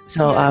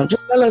 So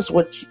just tell us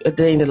what a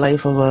day in the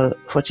life of a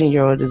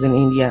 14-year-old is in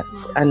India,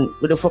 and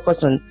with a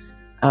focus on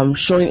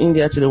showing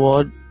India to the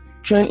world,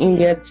 showing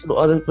India to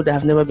other people that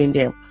have never been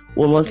there,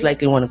 will most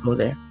likely want to go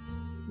there.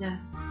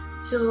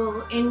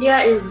 So India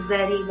is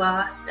very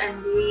vast,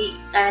 and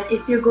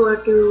if you go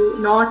to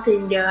North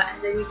India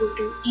and then you go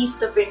to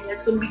East of India,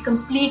 it's going to be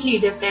completely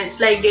different. It's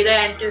like, did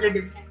I enter a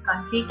different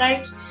country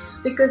types?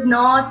 Because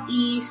North,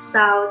 East,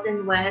 South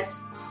and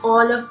West,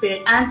 all of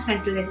it, and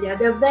Central India,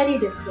 they're very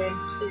different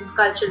in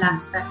cultural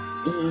aspects.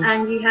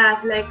 And we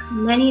have like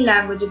many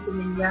languages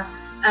in India.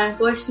 And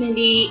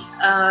personally,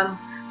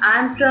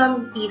 I'm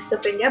from East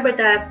of India, but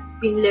I've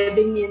been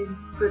living in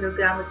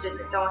Gurugram, which is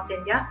in North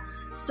India.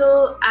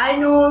 So I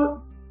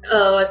know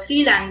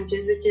three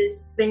languages, which is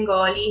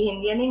Bengali,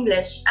 Hindi, and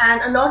English.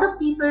 And a lot of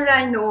people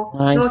I know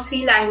Nice.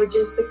 three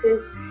languages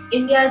because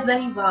India is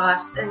very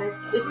vast and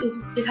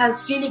it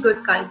has really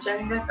good culture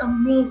and it has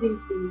amazing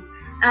food.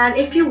 And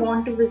if you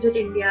want to visit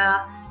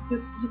India,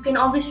 you can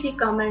obviously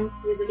come and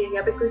visit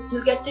India because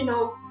you get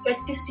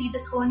to see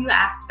this whole new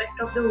aspect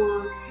of the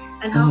world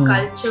and how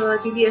culture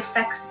really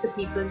affects the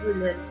people who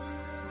live.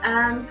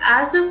 And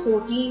as a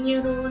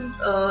 14-year-old,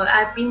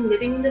 I've been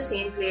living in the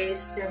same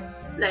place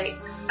since like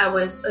I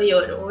was a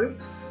year old,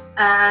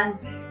 and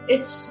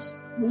I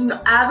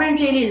haven't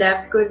really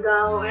left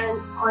Gurgaon.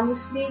 And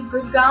honestly,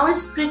 Gurgaon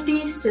is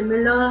pretty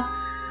similar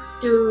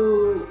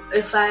to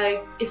if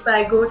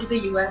I go to the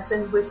US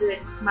and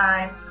visit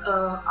my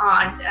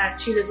aunt, and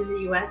she lives in the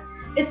US.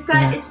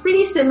 It's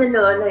pretty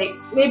similar. Like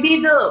maybe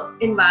the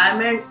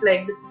environment,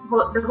 like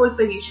the whole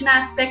pollution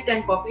aspect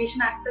and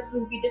population aspect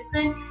will be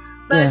different,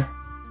 but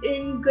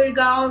in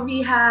Gurgaon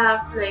we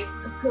have like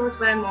a close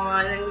by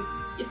mall and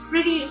it's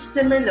pretty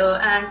similar,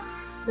 and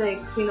like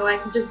I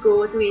can just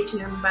go to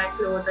H&M buy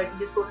clothes, I can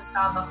just go to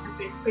Starbucks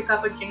and pick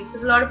up a drink,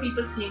 because a lot of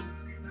people think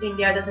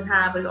India doesn't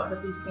have a lot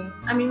of these things.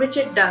 I mean, which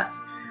it does.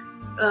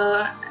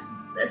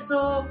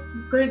 So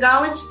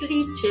Gurgaon is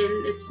pretty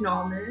chill, it's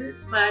normal,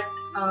 but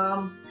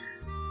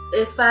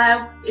if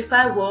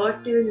I were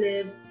to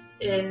live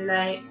in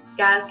like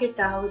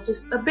Calcutta, which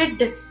is a bit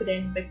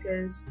different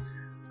because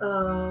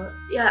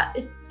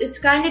it's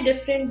kind of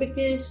different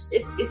because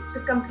it's a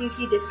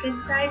completely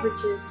different side,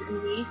 which is in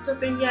the east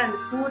of India, and the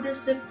food is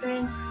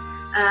different.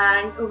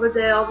 And over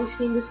there,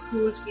 obviously in the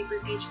schools, people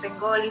teach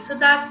Bengali, so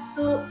that's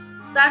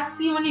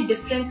the only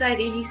difference I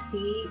really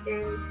see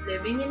in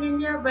living in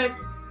India, but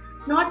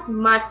not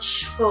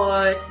much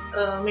for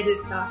a middle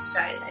class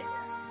child, I guess.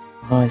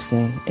 Oh, I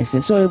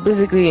see. So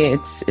basically,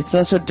 it's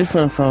not so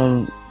different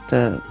from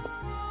the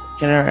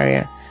general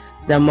area.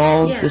 The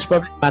malls, there's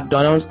probably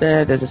McDonald's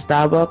there. There's a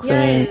Starbucks.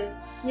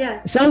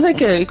 Yeah. It sounds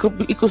like it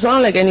could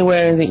sound like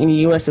anywhere in the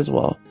US as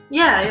well.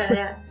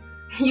 Yeah.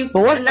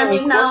 But what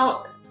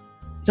now?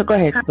 So go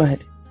ahead.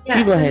 Yeah.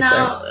 You go ahead.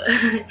 Now,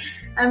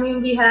 I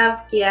mean, we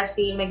have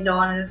KFC,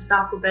 McDonald's,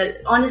 Taco Bell.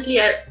 Honestly,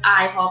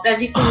 IHOP.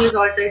 Everything is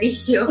already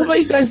here. Oh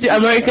my gosh, the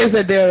Americans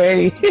are there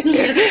already.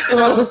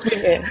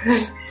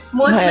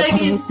 Most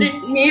likely,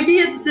 maybe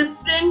it's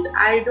different.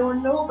 I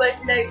don't know, but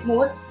like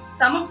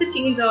some of the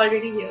chains are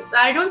already here. So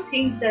I don't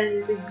think there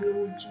is a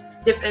huge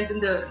difference in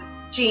the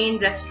chain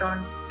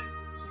restaurant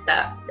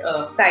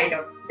side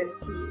of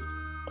this.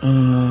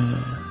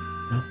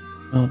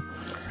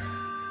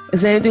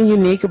 Is there anything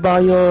unique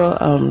about your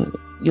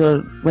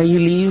where you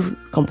live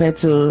compared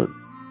to,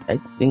 I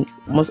think,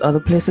 most other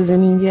places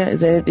in India?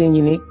 Is there anything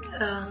unique?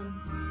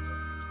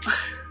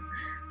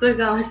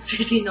 Gurgaon is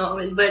pretty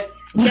normal, but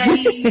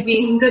Delhi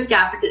being the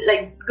capital,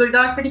 like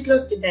Gurgaon is pretty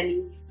close to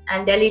Delhi.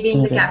 And Delhi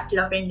being the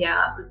capital of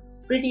India, it's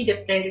pretty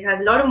different. It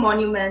has a lot of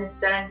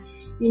monuments, and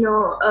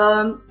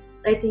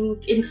I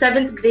think in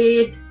 7th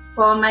grade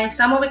for my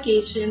summer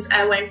vacations,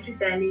 I went to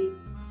Delhi,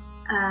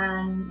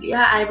 and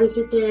I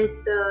visited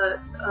the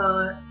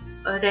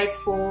Red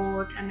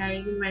Fort, and I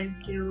even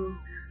went to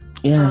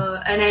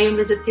and I even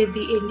visited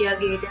the India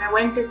Gate, and I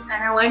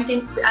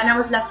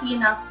was lucky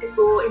enough to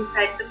go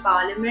inside the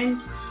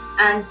Parliament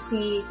and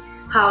see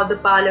how the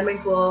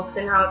Parliament works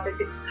and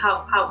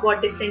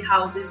what different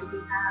houses we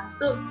have.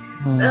 So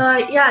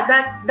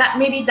that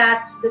maybe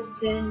that's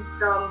different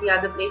from the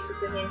other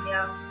places in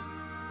India.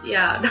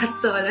 Yeah,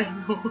 that's all I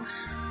know.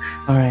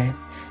 All right,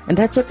 and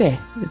that's okay.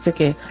 It's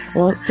okay.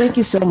 Well, thank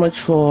you so much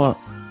for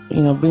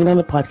being on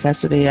the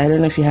podcast today. I don't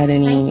know if you had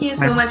any. Thank you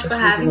so much for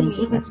having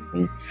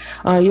me.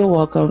 You're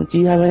welcome. Do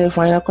you have any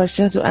final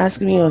questions to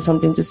ask me or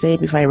something to say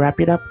before I wrap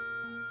it up?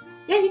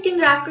 Yeah, you can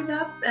wrap it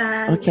up.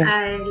 And okay.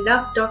 I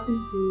love talking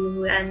to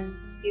you, and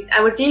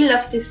I would really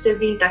love to still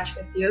be in touch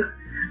with you.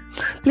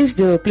 Please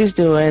do.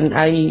 And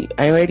I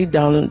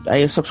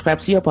subscribe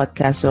to your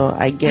podcast, so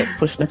I get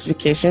push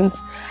notifications.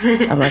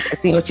 I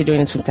think what you're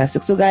doing is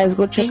fantastic. So guys,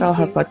 go check out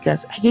her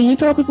podcast. Can you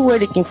tell people where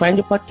they can find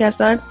your podcast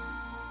on?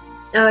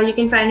 You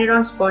can find it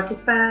on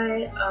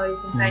Spotify, you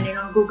can find it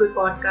on Google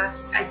Podcast.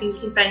 I think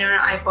you can find it on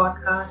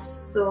iPodcast.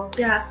 So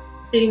yeah,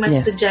 pretty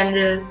much the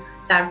general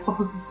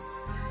platforms.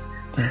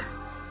 Yes.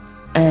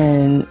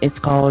 And it's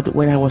called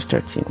When I Was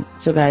 13.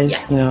 So guys,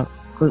 go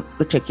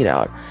check it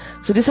out.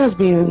 So this has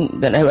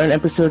been an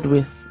episode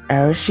with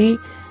Aarushi,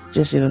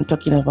 just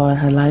talking about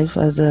her life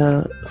as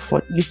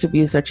used to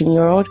be a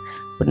 13-year-old,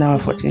 but now a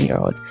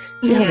 14-year-old.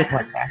 She has a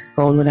podcast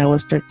called When I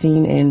Was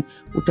 13, and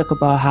we talk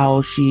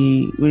about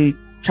we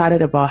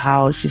chatted about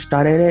how she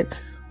started it,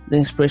 the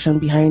inspiration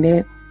behind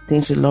it,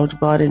 things she loved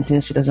about it, and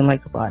things she doesn't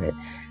like about it,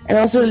 and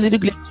also a little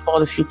glimpse about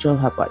the future of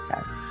her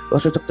podcast. We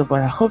also talked about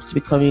her hopes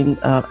becoming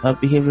a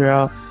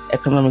behavioral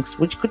economics,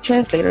 which could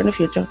change later in the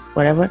future,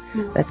 whatever.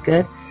 That's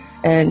good.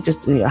 And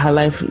just her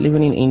life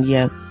living in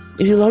India.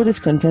 If you love this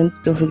content,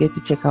 don't forget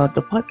to check out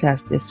the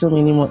podcast. There's so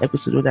many more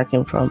episodes where that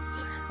came from.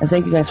 And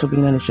thank you guys for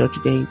being on the show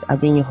today. I've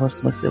been your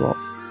host, Masibo.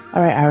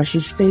 All right,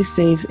 Aarushi, stay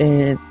safe,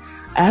 and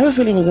I have a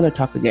feeling we're gonna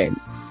talk again.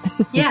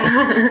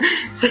 Yeah.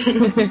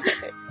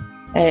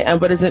 Hey,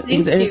 but is there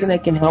anything I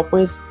can help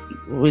with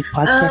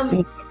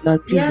podcasting? No,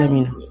 please let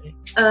me know.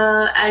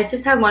 I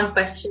just have one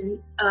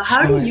question.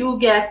 How do you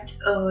get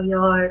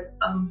your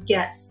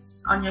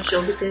guests on your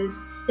show? Because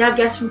you have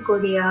guests from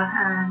Korea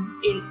and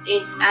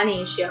in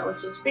Asia,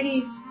 which is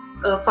pretty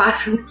far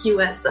from the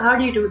US. So how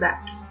do you do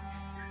that?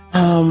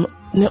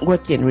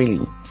 Networking,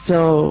 really.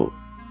 So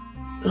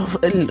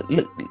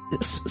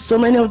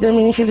many of them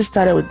initially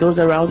started with those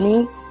around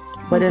me,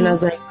 but then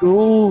as I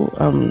grew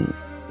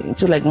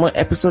into like more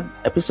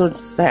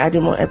episodes,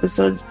 adding more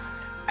episodes,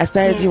 I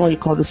started doing what you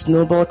call the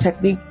snowball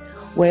technique,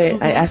 where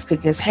I ask a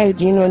guest, hey,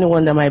 do you know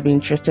anyone that might be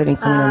interested in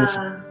coming on the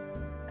show?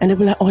 And they'll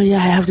be like, oh yeah,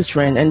 I have this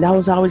friend. And that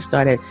was how it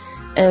started.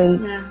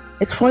 And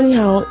it's funny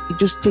how it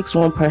just takes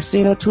one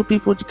person or two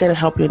people to kind of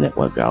help your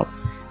network out.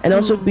 And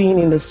also being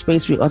in the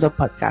space with other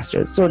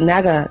podcasters. So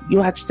Naga, you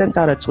had sent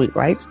out a tweet,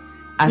 right?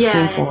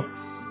 Asking for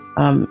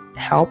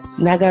help.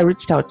 Naga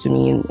reached out to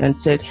me and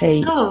said,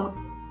 hey. Oh,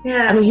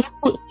 yeah. I mean,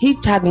 he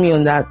tagged me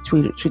on that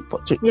tweet. And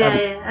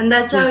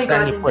that's how we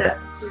got into it.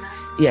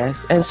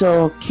 Yes, and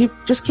so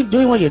just keep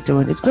doing what you're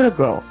doing. It's gonna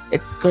grow.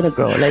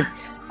 Like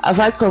I've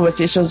had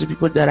conversations with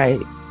people that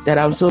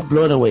I'm so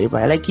blown away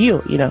by, like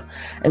you know.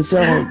 And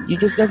so you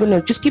just never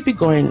know. Just keep it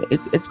going.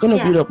 It's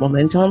gonna build up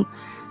momentum.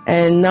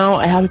 And now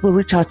I have people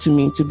reach out to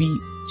me to be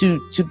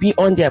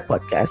on their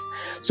podcast.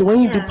 So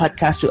when you do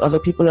podcasts with other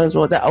people as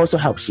well, that also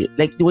helps you,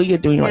 like the way you're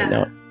doing right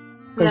now.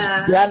 Because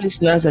their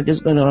listeners are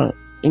just gonna,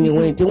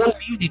 anyway, they won't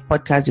leave the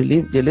podcast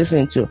they're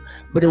listening to,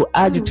 but they will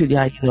add you to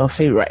their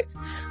favorites.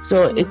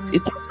 So it's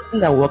not something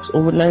that works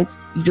overnight.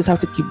 You just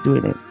have to keep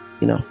doing it,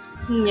 Yeah.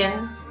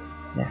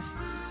 Yes.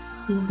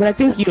 But I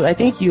think you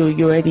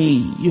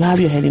already have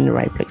your head in the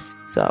right place.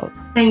 So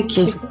thank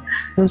you.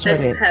 Don't sweat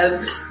it.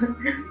 Helps.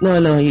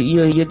 No,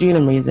 you're doing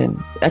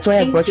amazing. That's why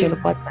I brought you on the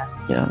podcast.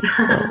 So,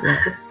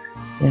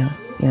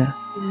 yeah.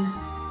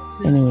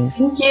 Anyways,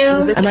 thank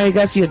you. And I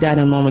got your dad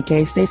and mom.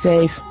 Okay, stay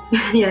safe.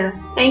 Yeah.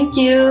 Thank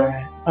you.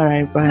 All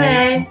right.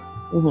 Bye.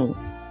 Bye.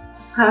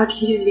 How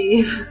did you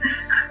leave?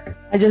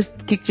 I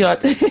just kicked you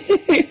out.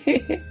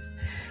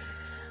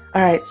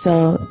 All right.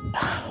 So,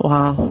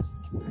 wow.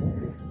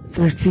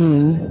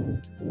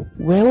 13.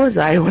 Where was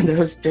I when I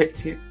was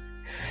 13?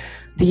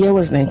 The year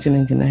was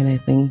 1999, I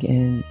think,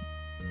 and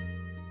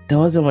there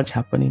wasn't much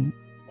happening.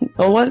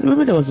 Or well,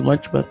 maybe there was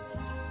much, but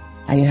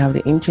I didn't have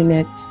the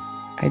internet.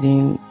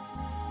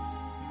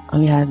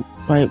 Only had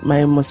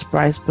my most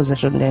prized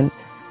possession then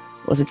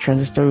was a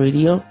transistor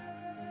radio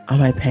on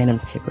my pen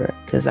and paper,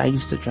 because I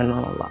used to journal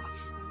a lot.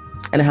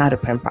 And I had a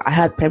pen pal. I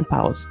had pen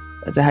pals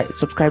as I had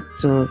subscribed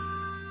to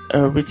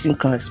written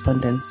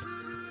correspondence.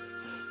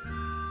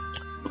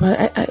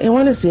 But I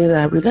want to say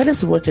that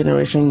regardless of what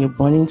generation you're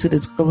born into,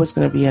 there's always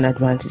going to be an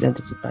advantage and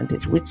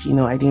disadvantage, which,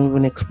 I didn't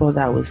even explore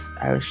that with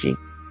Aarushi.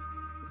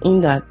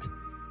 In that,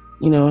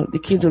 the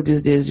kids of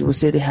these days, you would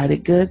say they had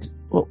it good.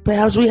 Well,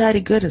 perhaps we had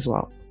it good as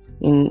well.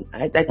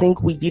 I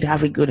think we did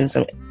have it good in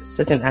some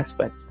certain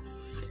aspects.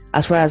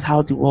 As far as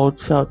how the world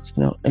felt,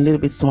 a little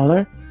bit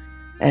smaller.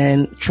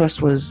 And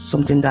trust was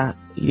something that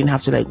you didn't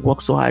have to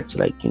work so hard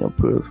to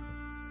prove.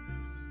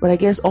 But I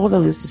guess all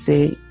of this to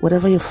say,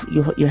 whatever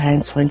your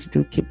hands find to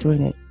do, keep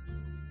doing it.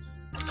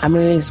 I'm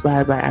really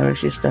inspired by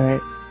Aarushi's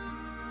story.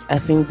 I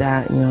think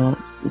that,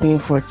 being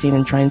 14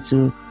 and trying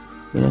to,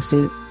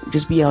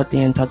 just be out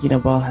there and talking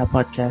about her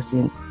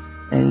podcasting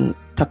and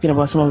talking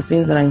about some of the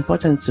things that are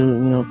important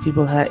to,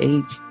 people her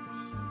age,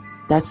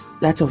 that's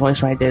a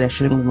voice right there that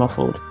shouldn't be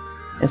muffled.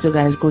 And so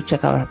guys, go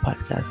check out her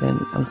podcast,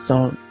 and I'm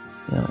so,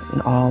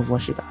 in awe of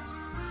what she does.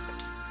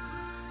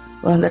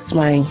 Well, that's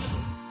my,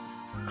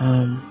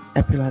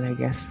 epilogue, I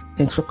guess.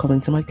 Thanks for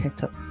coming to my TED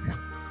Talk.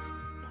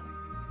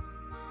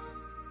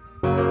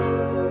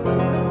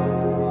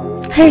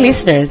 Hey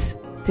listeners,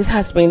 this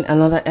has been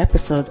another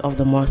episode of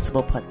the More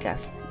Stable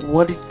Podcast.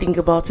 What did you think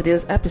about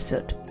today's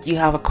episode? Do you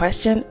have a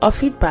question or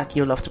feedback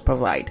you'd love to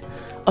provide?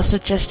 A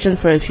suggestion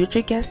for a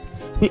future guest?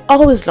 We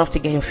always love to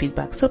get your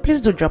feedback, so please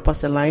do drop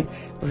us a line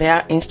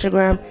via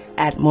Instagram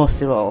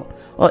 @morestable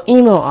or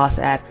email us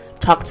at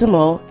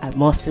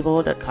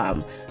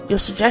talktomo@morestable.com. Your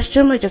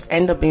suggestion might just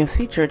end up being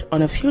featured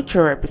on a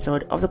future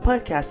episode of the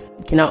podcast.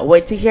 Cannot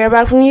wait to hear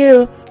back from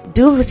you.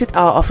 Do visit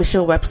our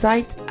official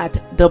website at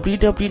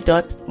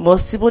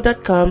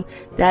www.morestable.com.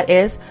 That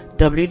is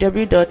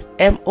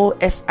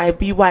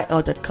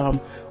www.mosibyl.com,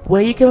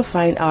 where you can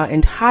find our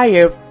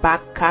entire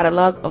back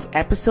catalog of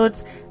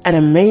episodes and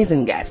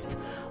amazing guests.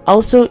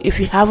 Also, if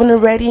you haven't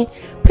already,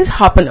 please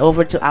hop on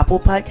over to Apple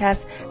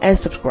Podcasts and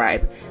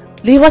subscribe.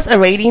 Leave us a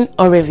rating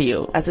or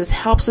review, as this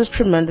helps us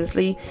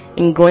tremendously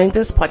in growing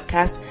this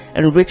podcast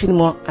and reaching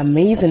more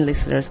amazing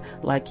listeners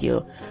like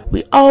you.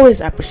 We always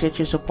appreciate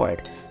your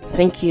support.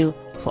 Thank you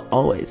for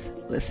always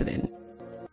listening.